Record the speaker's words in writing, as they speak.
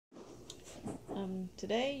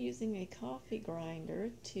Today using a coffee grinder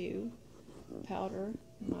to powder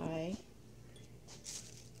my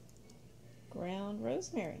ground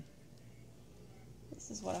rosemary. This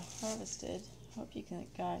is what I harvested. Hope you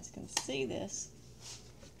guys can see this.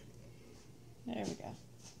 There we go.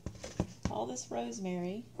 All this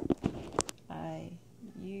rosemary I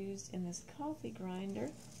used in this coffee grinder,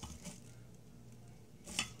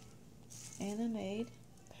 and I made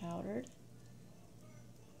powdered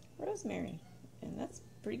rosemary, and that's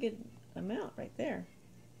a pretty good amount right there.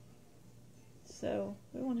 So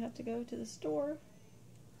we won't have to go to the store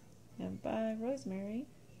and buy rosemary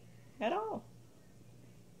at all.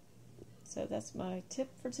 So that's my tip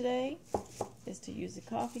for today, is to use a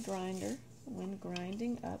coffee grinder when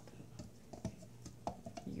grinding up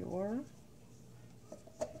your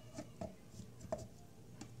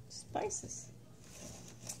spices.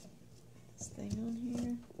 This thing on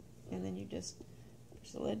here, and then you just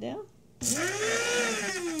push the lid down. You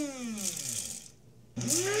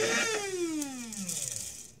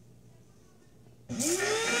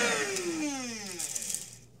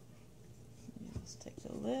just take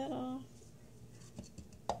the lid off.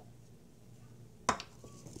 I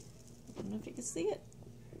don't know if you can see it,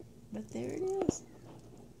 but there it is.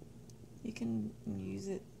 You can use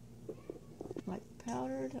it like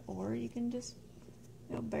powdered, or you can just,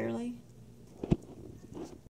 barely